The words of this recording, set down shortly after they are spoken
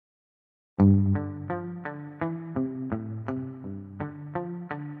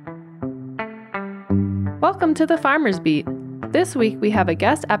Welcome to the Farmer's Beat. This week we have a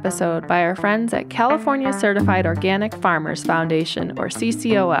guest episode by our friends at California Certified Organic Farmers Foundation, or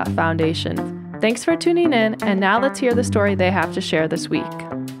CCOF Foundation. Thanks for tuning in, and now let's hear the story they have to share this week.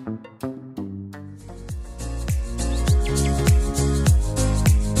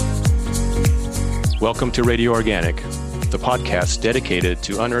 Welcome to Radio Organic, the podcast dedicated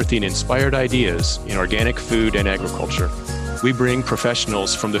to unearthing inspired ideas in organic food and agriculture. We bring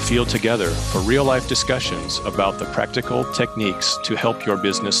professionals from the field together for real-life discussions about the practical techniques to help your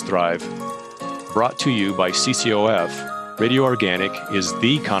business thrive. Brought to you by CCOF, Radio Organic is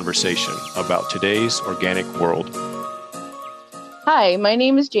the conversation about today's organic world. Hi, my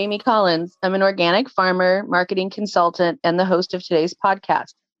name is Jamie Collins. I'm an organic farmer, marketing consultant, and the host of today's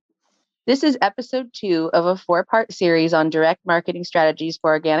podcast. This is episode 2 of a 4-part series on direct marketing strategies for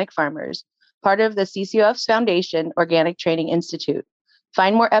organic farmers, part of the CCOF's Foundation Organic Training Institute.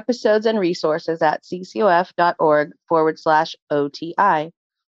 Find more episodes and resources at ccof.org/OTI.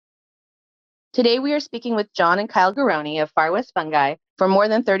 Today, we are speaking with John and Kyle Garrone of Far West Fungi. For more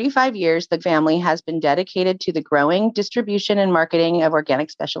than 35 years, the family has been dedicated to the growing, distribution, and marketing of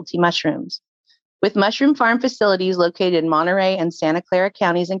organic specialty mushrooms. With mushroom farm facilities located in Monterey and Santa Clara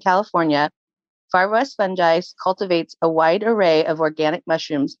counties in California, Far West Fungi cultivates a wide array of organic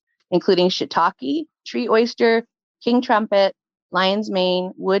mushrooms, including shiitake, tree oyster, king trumpet, lion's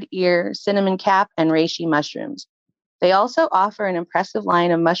mane, wood ear, cinnamon cap, and reishi mushrooms. They also offer an impressive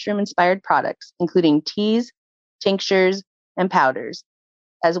line of mushroom-inspired products, including teas, tinctures, and powders,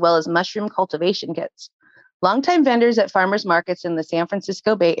 as well as mushroom cultivation kits. Longtime vendors at farmers markets in the San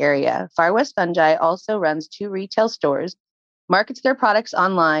Francisco Bay Area, Far West Fungi also runs 2 retail stores, markets their products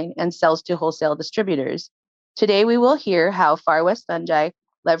online, and sells to wholesale distributors. Today, we will hear how Far West Fungi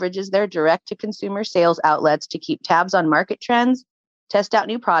leverages their direct-to-consumer sales outlets to keep tabs on market trends, test out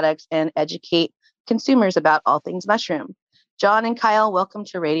new products, and educate consumers about all things mushroom. John and Kyle, welcome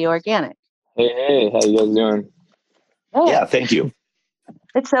to Radio Organic. Hey, how you guys doing? Yeah, thank you.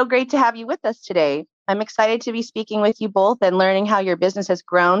 It's so great to have you with us today. I'm excited to be speaking with you both and learning how your business has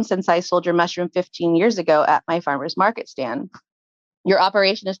grown since I sold your mushroom 15 years ago at my farmer's market stand. Your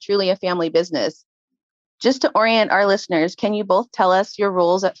operation is truly a family business. Just to orient our listeners, can you both tell us your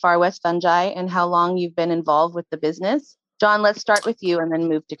roles at Far West Fungi and how long you've been involved with the business? John, let's start with you and then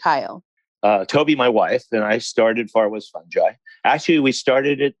move to Kyle. Toby, my wife, and I started Far West Fungi. Actually, we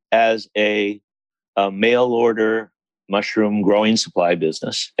started it as a mail order mushroom growing supply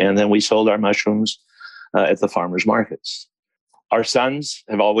business. And then we sold our mushrooms at the farmers markets. Our sons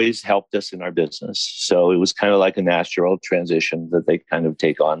have always helped us in our business. So it was kind of like a natural transition that they kind of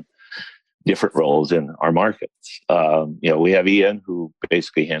take on different roles in our markets. We have Ian, who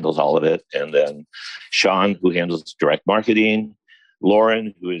basically handles all of it. And then Sean, who handles direct marketing.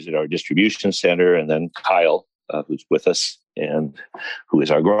 Lauren, who is at our distribution center. And then Kyle, who's with us and who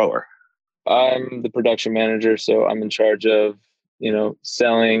is our grower. I'm the production manager, so I'm in charge of,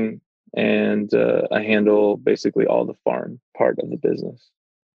 selling, and I handle basically all the farm part of the business.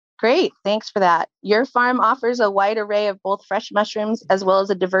 Great. Thanks for that. Your farm offers a wide array of both fresh mushrooms as well as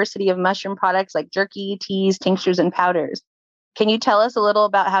a diversity of mushroom products like jerky, teas, tinctures, and powders. Can you tell us a little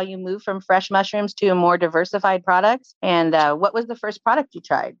about how you moved from fresh mushrooms to a more diversified products? And what was the first product you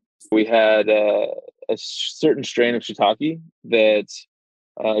tried? We had a certain strain of shiitake that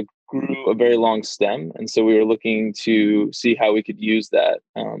grew a very long stem. And so we were looking to see how we could use that.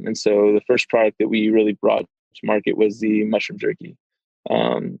 And so the first product that we really brought to market was the mushroom jerky.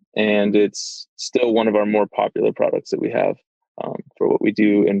 And it's still one of our more popular products that we have for what we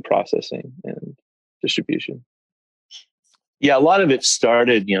do in processing and distribution. Yeah, a lot of it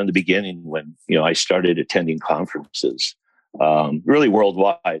started, in the beginning when, I started attending conferences, really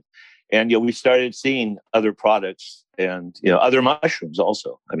worldwide. And, we started seeing other products and, other mushrooms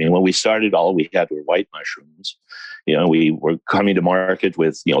also. I mean, when we started, all we had were white mushrooms. We were coming to market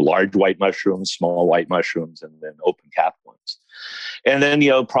with, large white mushrooms, small white mushrooms, and then open cap ones. And then,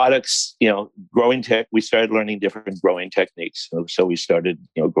 products, growing tech, we started learning different growing techniques. So we started,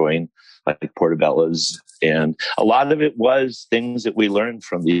 growing like portobellas. And a lot of it was things that we learned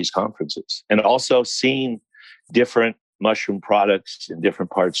from these conferences and also seeing different mushroom products in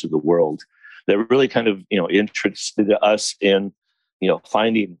different parts of the world that really kind of, interested us in,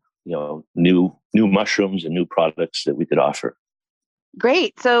 finding, new mushrooms and new products that we could offer.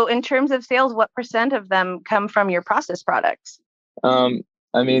 Great. So in terms of sales, what % of them come from your processed products?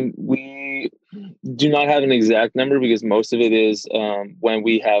 We do not have an exact number because most of it is when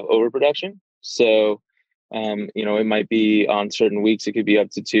we have overproduction. So, it might be on certain weeks, it could be up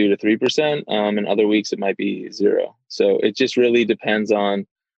to 2 to 3%. And other weeks it might be 0. So it just really depends on,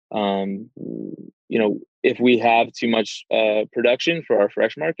 if we have too much production for our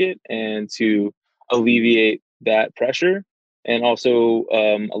fresh market, and to alleviate that pressure, and also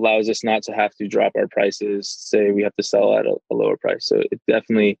allows us not to have to drop our prices, say we have to sell at a lower price. So it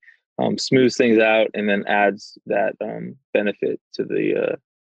definitely smooths things out, and then adds that benefit to the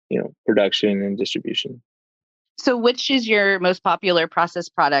production and distribution. So which is your most popular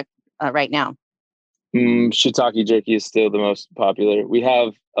processed product right now? Shiitake jerky is still the most popular. We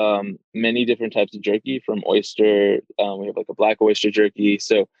have many different types of jerky, from oyster. We have like a black oyster jerky,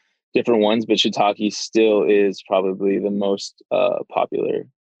 so different ones, but shiitake still is probably the most popular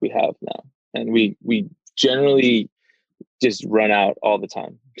we have now. And we generally just run out all the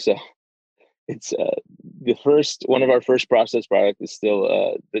time. So it's one of our first processed product is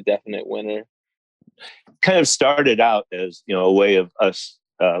still the definite winner. Kind of started out as, a way of us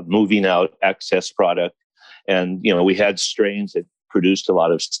moving out excess product. And, we had strains that produced a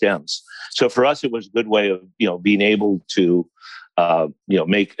lot of stems. So for us, it was a good way of, being able to,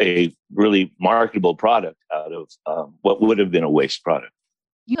 make a really marketable product out of what would have been a waste product.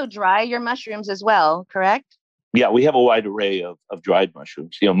 You dry your mushrooms as well, correct? Yeah, we have a wide array of dried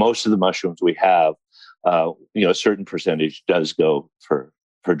mushrooms. Most of the mushrooms we have, a certain percentage does go for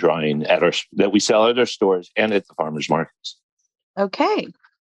drying that we sell at our stores and at the farmers markets. Okay.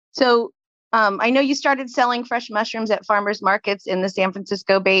 So I know you started selling fresh mushrooms at farmers markets in the San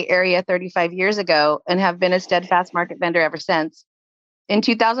Francisco Bay Area 35 years ago and have been a steadfast market vendor ever since. In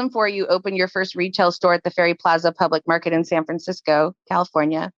 2004, you opened your first retail store at the Ferry Plaza Public Market in San Francisco,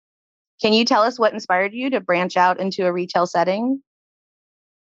 California. Can you tell us what inspired you to branch out into a retail setting?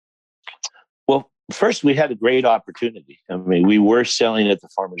 Well, first, we had a great opportunity. I mean, we were selling at the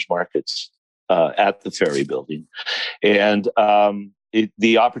farmers markets at the Ferry building, and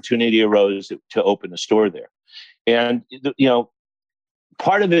the opportunity arose to open a store there. And,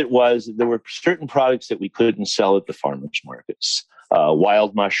 part of it was there were certain products that we couldn't sell at the farmers markets.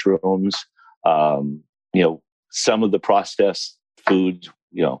 Wild mushrooms, some of the processed foods,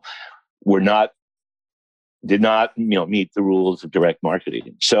 did not meet the rules of direct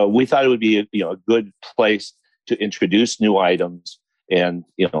marketing. So we thought it would be a good place to introduce new items, and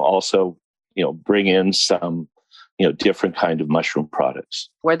also bring in some different kind of mushroom products.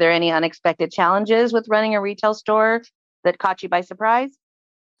 Were there any unexpected challenges with running a retail store that caught you by surprise?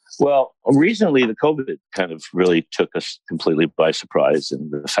 Well, recently the COVID kind of really took us completely by surprise, and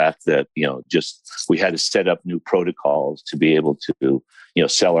the fact that we had to set up new protocols to be able to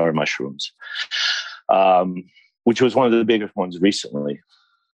sell our mushrooms, which was one of the biggest ones recently.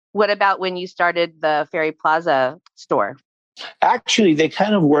 What about when you started the Ferry Plaza store? Actually, they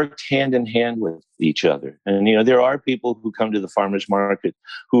kind of worked hand in hand with each other. And, there are people who come to the farmers market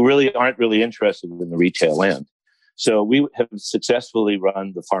who really aren't really interested in the retail land. So we have successfully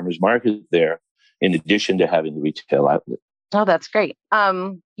run the farmers market there in addition to having the retail outlet. Oh, that's great.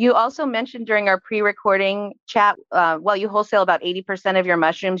 You also mentioned during our pre-recording chat, while you wholesale about 80% of your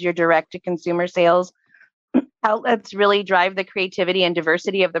mushrooms, your direct-to-consumer sales outlets really drive the creativity and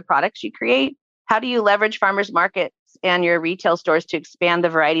diversity of the products you create. How do you leverage farmers markets and your retail stores to expand the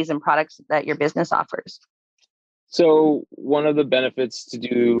varieties and products that your business offers? So one of the benefits to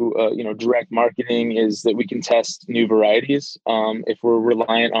do, direct marketing is that we can test new varieties. If we're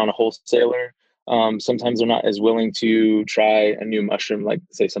reliant on a wholesaler, sometimes they're not as willing to try a new mushroom, like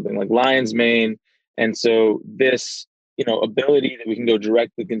say something like lion's mane. And so this, ability that we can go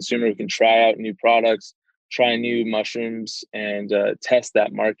direct to the consumer, we can try out new products, try new mushrooms, and test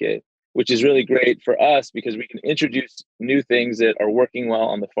that market, which is really great for us because we can introduce new things that are working well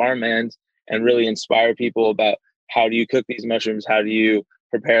on the farm end and really inspire people about how do you cook these mushrooms? How do you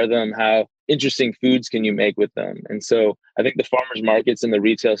prepare them? How interesting foods can you make with them? And so I think the farmers markets and the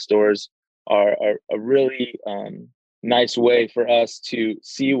retail stores are a really nice way for us to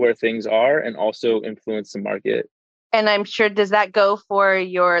see where things are and also influence the market. And I'm sure, does that go for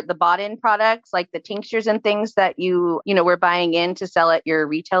the bought-in products, like the tinctures and things that we're buying in to sell at your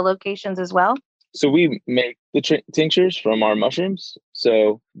retail locations as well? So we make the tinctures from our mushrooms.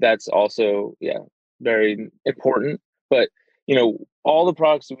 So that's also, very important. But, all the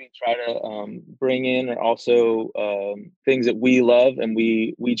products that we try to bring in are also things that we love and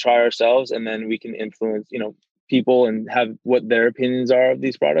we try ourselves, and then we can influence, people and have what their opinions are of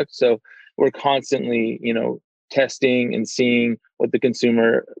these products. So we're constantly, testing and seeing what the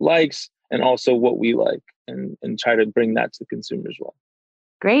consumer likes and also what we like, and try to bring that to the consumer as well.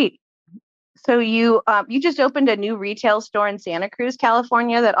 Great. So you just opened a new retail store in Santa Cruz,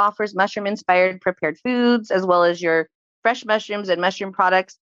 California that offers mushroom-inspired prepared foods as well as your fresh mushrooms and mushroom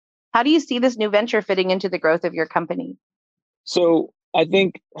products. How do you see this new venture fitting into the growth of your company? So I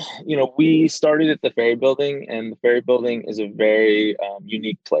think, we started at the Ferry Building, and the Ferry Building is a very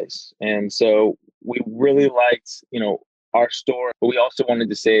unique place. And so we really liked, our store, but we also wanted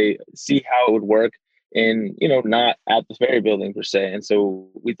to see how it would work in, not at the Ferry Building per se. And so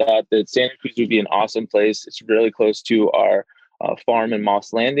we thought that Santa Cruz would be an awesome place. It's really close to our farm in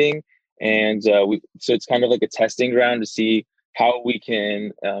Moss Landing. And so it's kind of like a testing ground to see how we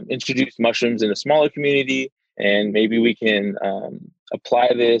can introduce mushrooms in a smaller community, and maybe we can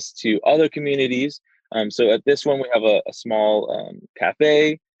apply this to other communities. So at this one, we have a small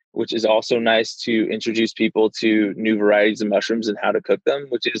cafe, which is also nice to introduce people to new varieties of mushrooms and how to cook them,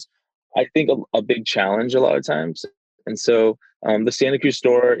 which is, I think, a big challenge a lot of times. And so the Santa Cruz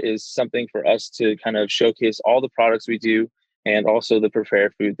store is something for us to kind of showcase all the products we do, and also the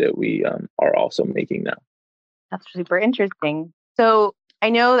prepared food that we are also making now. That's super interesting. So I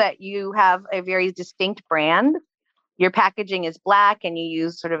know that you have a very distinct brand. Your packaging is black and you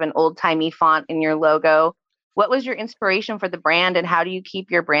use sort of an old-timey font in your logo. What was your inspiration for the brand, and how do you keep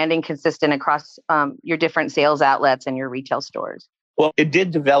your branding consistent across your different sales outlets and your retail stores? Well, it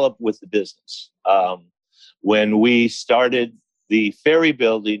did develop with the business. When we started the Ferry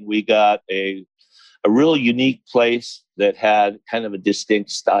Building, we got a real unique place that had kind of a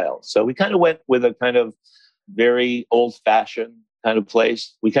distinct style. So we kind of went with a kind of very old-fashioned kind of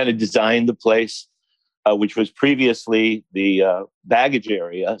place. We kind of designed the place, which was previously the baggage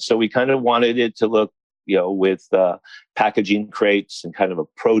area. So we kind of wanted it to look, with packaging crates and kind of a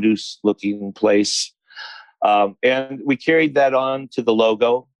produce-looking place. And we carried that on to the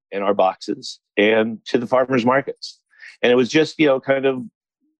logo and our boxes and to the farmers markets. And it was just, kind of,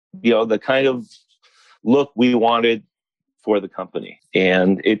 the kind of look we wanted for the company.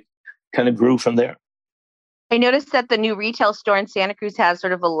 And it kind of grew from there. I noticed that the new retail store in Santa Cruz has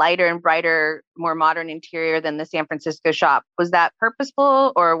sort of a lighter and brighter, more modern interior than the San Francisco shop. Was that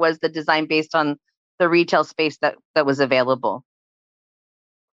purposeful, or was the design based on the retail space that was available?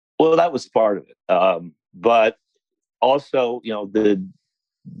 Well, that was part of it. But also, the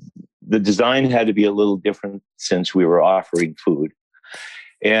design had to be a little different since we were offering food.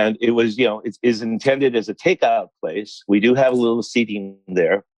 And it was, it is intended as a takeout place. We do have a little seating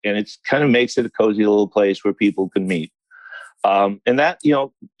there, and it kind of makes it a cozy little place where people can meet. And that,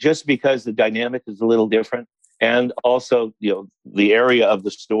 just because the dynamic is a little different, and also, the area of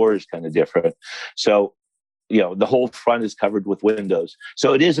the store is kind of different. So, the whole front is covered with windows.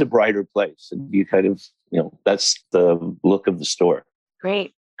 So it is a brighter place. And you kind of, that's the look of the store.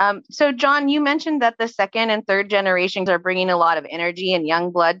 Great. So, John, you mentioned that the second and third generations are bringing a lot of energy and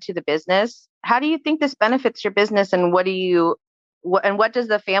young blood to the business. How do you think this benefits your business, and what does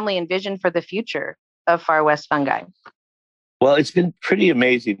the family envision for the future of Far West Fungi? Well, it's been pretty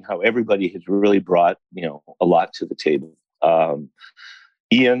amazing how everybody has really brought, a lot to the table.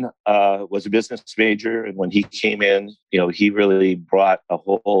 Ian was a business major, and when he came in, he really brought a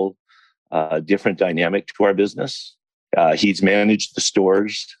whole different dynamic to our business. He's managed the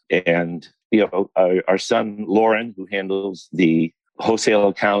stores, and our son Lauren, who handles the wholesale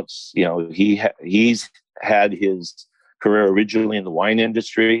accounts, he's had his career originally in the wine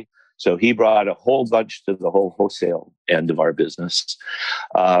industry, so he brought a whole bunch to the whole wholesale end of our business.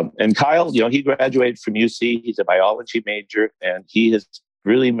 And Kyle, he graduated from UC. He's a biology major, and he has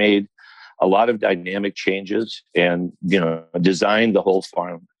really made a lot of dynamic changes and designed the whole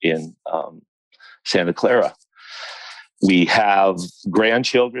farm in Santa Clara. We have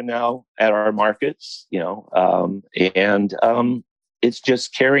grandchildren now at our markets, and it's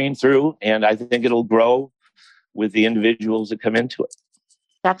just carrying through. And I think it'll grow with the individuals that come into it.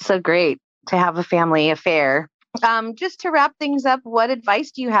 That's so great to have a family affair. Just to wrap things up, what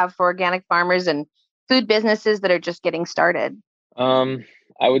advice do you have for organic farmers and food businesses that are just getting started?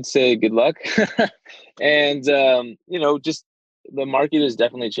 I would say good luck. And, just the market is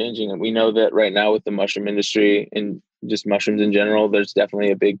definitely changing. And we know that right now with the mushroom industry and just mushrooms in general, there's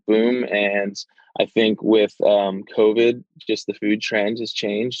definitely a big boom. And I think with COVID, just the food trend has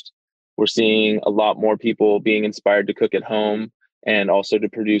changed. We're seeing a lot more people being inspired to cook at home and also to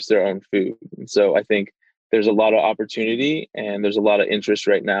produce their own food. And so I think there's a lot of opportunity, and there's a lot of interest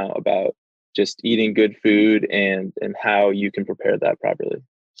right now about just eating good food and how you can prepare that properly.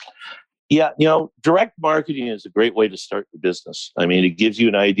 Yeah, direct marketing is a great way to start your business. I mean, it gives you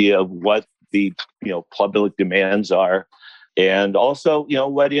an idea of what the public demands are, and also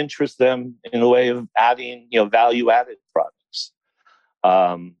what interests them in the way of adding value-added products.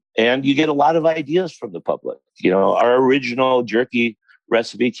 And you get a lot of ideas from the public. Our original jerky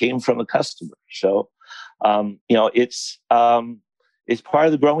recipe came from a customer, so it's part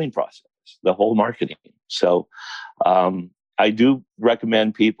of the growing process, the whole marketing. So I do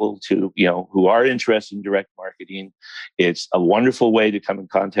recommend people to, who are interested in direct marketing. It's a wonderful way to come in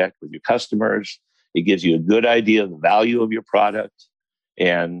contact with your customers. It gives you a good idea of the value of your product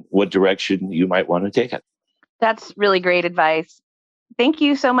and what direction you might want to take it. That's really great advice. Thank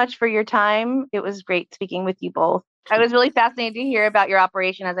you so much for your time. It was great speaking with you both. I was really fascinated to hear about your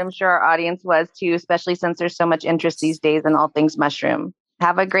operation, as I'm sure our audience was too, especially since there's so much interest these days in all things mushroom.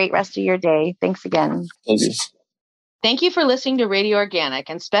 Have a great rest of your day. Thanks again. Thank you. Thank you for listening to Radio Organic,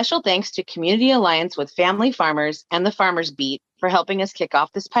 and special thanks to Community Alliance with Family Farmers and the Farmers Beat for helping us kick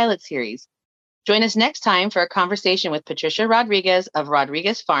off this pilot series. Join us next time for a conversation with Patricia Rodriguez of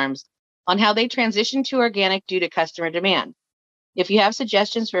Rodriguez Farms on how they transitioned to organic due to customer demand. If you have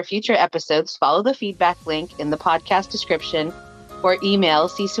suggestions for future episodes, follow the feedback link in the podcast description or email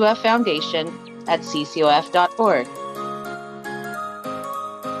CCOF Foundation at ccof.org.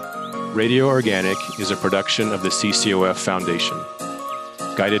 Radio Organic is a production of the CCOF Foundation.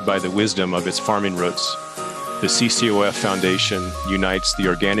 Guided by the wisdom of its farming roots, the CCOF Foundation unites the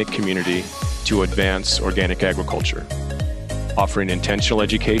organic community to advance organic agriculture, offering intentional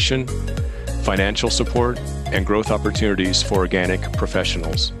education, financial support, and growth opportunities for organic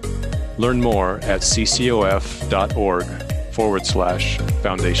professionals. Learn more at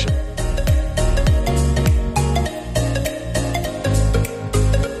ccof.org/foundation.